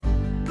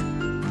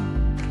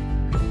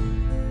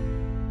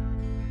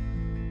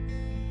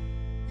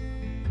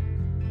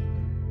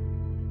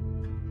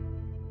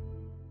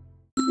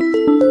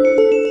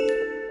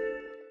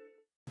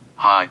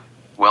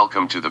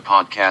welcome to the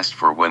podcast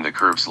for When the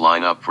Curves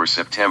Line Up for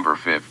September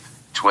 5th,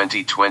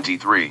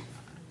 2023.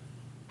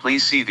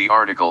 Please see the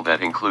article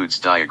that includes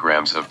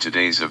diagrams of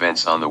today's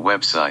events on the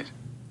website.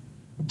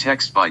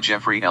 Text by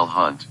Jeffrey L.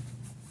 Hunt.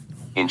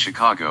 In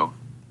Chicago,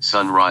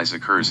 sunrise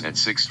occurs at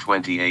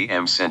 6:20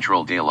 a.m.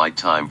 Central Daylight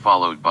Time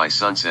followed by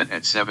sunset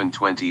at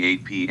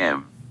 7:28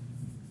 p.m.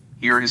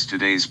 Here is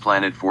today's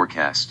planet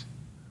forecast.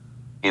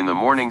 In the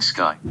morning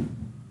sky.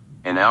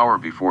 An hour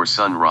before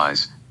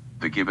sunrise,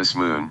 the gibbous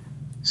moon,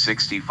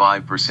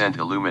 65%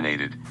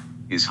 illuminated,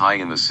 is high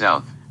in the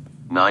south,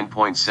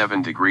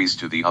 9.7 degrees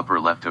to the upper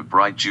left of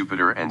bright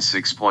Jupiter and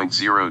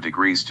 6.0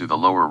 degrees to the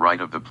lower right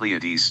of the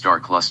Pleiades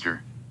star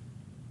cluster.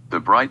 The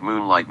bright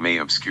moonlight may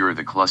obscure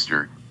the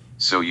cluster,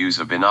 so use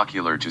a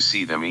binocular to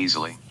see them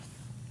easily.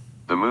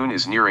 The moon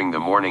is nearing the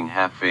morning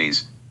half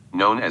phase,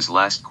 known as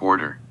last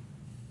quarter.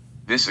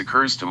 This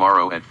occurs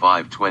tomorrow at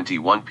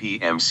 5:21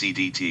 p.m.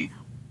 CDT,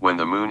 when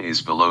the moon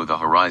is below the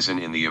horizon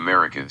in the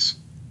Americas.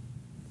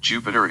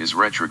 Jupiter is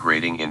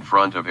retrograding in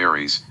front of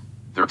Aries,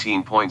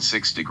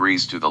 13.6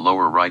 degrees to the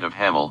lower right of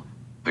Hamel,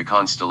 the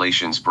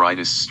constellation's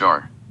brightest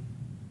star.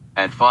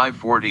 At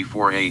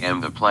 5:44 a.m.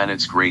 the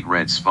planet's Great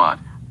Red Spot,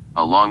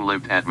 a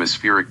long-lived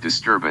atmospheric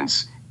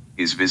disturbance,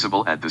 is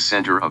visible at the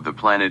center of the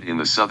planet in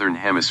the southern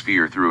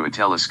hemisphere through a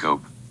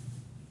telescope.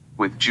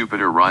 With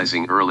Jupiter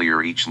rising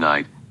earlier each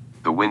night,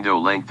 the window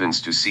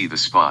lengthens to see the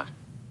spot.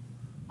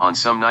 On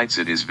some nights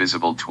it is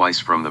visible twice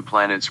from the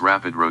planet's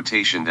rapid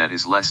rotation that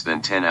is less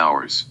than 10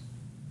 hours.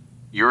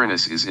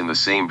 Uranus is in the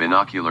same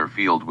binocular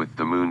field with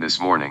the moon this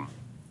morning.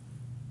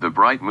 The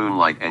bright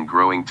moonlight and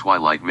growing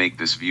twilight make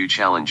this view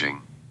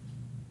challenging.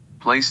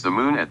 Place the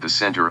moon at the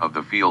center of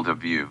the field of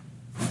view.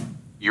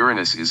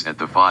 Uranus is at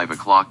the 5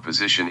 o'clock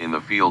position in the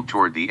field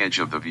toward the edge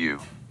of the view.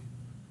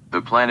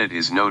 The planet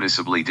is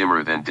noticeably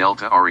dimmer than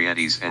Delta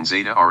Arietis and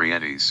Zeta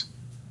Arietis.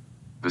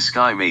 The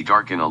sky may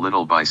darken a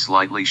little by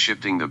slightly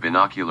shifting the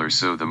binocular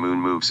so the moon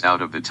moves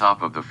out of the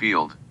top of the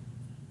field.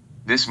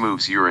 This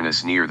moves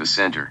Uranus near the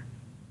center.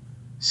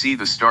 See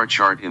the star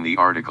chart in the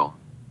article.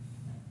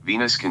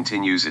 Venus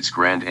continues its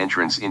grand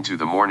entrance into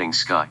the morning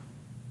sky.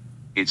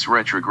 Its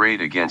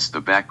retrograde against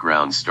the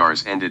background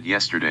stars ended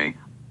yesterday,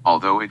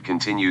 although it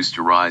continues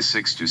to rise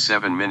 6 to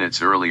 7 minutes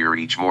earlier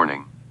each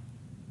morning.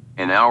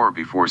 An hour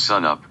before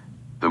sunup,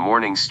 the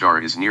morning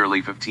star is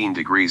nearly 15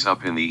 degrees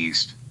up in the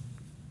east.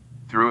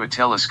 Through a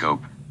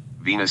telescope,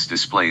 Venus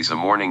displays a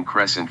morning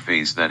crescent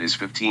phase that is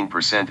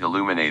 15%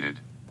 illuminated.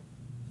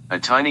 A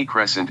tiny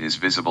crescent is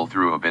visible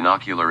through a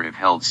binocular if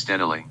held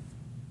steadily.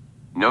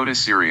 Notice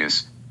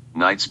Sirius,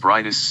 night's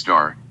brightest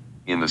star,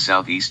 in the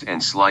southeast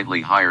and slightly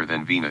higher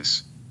than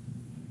Venus.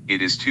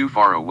 It is too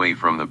far away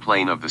from the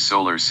plane of the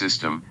solar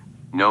system,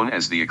 known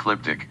as the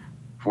ecliptic,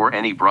 for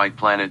any bright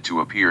planet to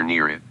appear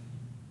near it.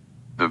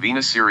 The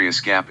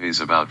Venus-Sirius gap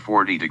is about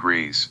 40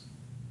 degrees.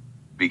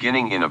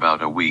 Beginning in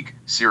about a week,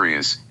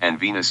 Sirius and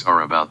Venus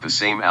are about the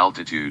same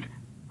altitude,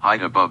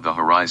 height above the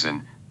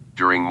horizon,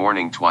 during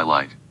morning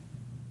twilight.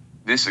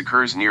 This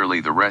occurs nearly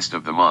the rest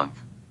of the month.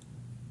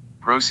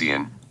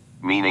 Procyon,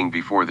 meaning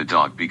before the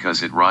dog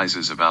because it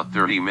rises about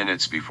 30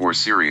 minutes before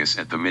Sirius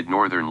at the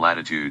mid-northern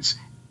latitudes,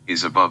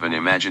 is above an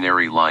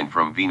imaginary line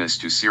from Venus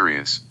to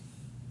Sirius.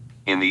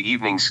 In the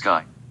evening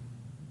sky,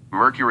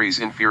 Mercury's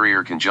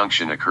inferior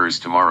conjunction occurs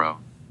tomorrow.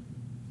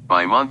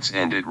 By month's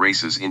end it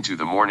races into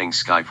the morning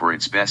sky for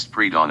its best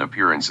pre-dawn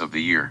appearance of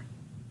the year.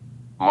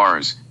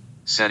 Mars,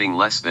 setting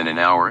less than an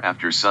hour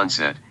after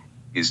sunset,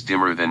 is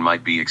dimmer than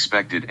might be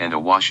expected and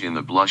awash in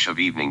the blush of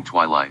evening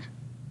twilight.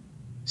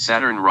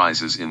 Saturn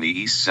rises in the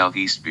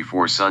east-southeast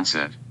before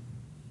sunset.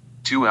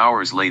 2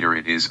 hours later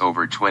it is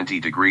over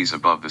 20 degrees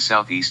above the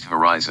southeast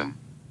horizon.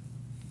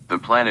 The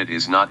planet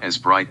is not as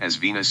bright as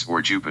Venus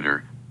or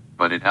Jupiter,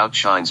 but it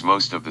outshines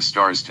most of the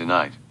stars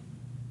tonight.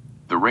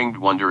 The ringed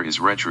wonder is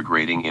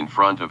retrograding in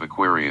front of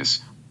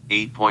Aquarius,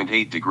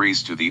 8.8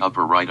 degrees to the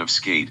upper right of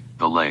Skate,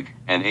 the leg,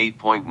 and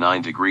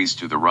 8.9 degrees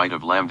to the right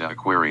of Lambda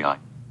Aquarii.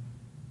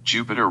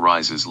 Jupiter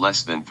rises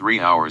less than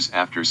 3 hours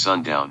after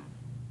sundown.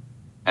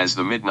 As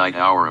the midnight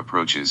hour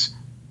approaches,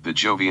 the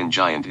Jovian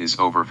giant is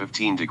over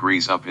 15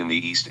 degrees up in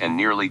the east and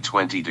nearly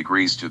 20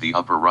 degrees to the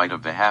upper right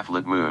of the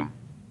half-lit moon.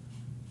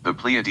 The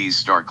Pleiades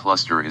star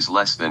cluster is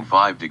less than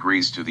 5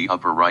 degrees to the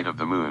upper right of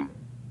the moon.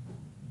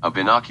 A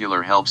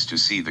binocular helps to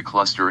see the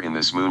cluster in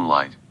this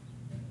moonlight.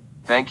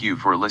 Thank you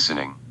for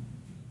listening.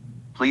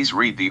 Please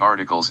read the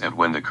articles at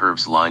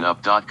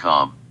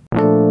whenthecurveslineup.com.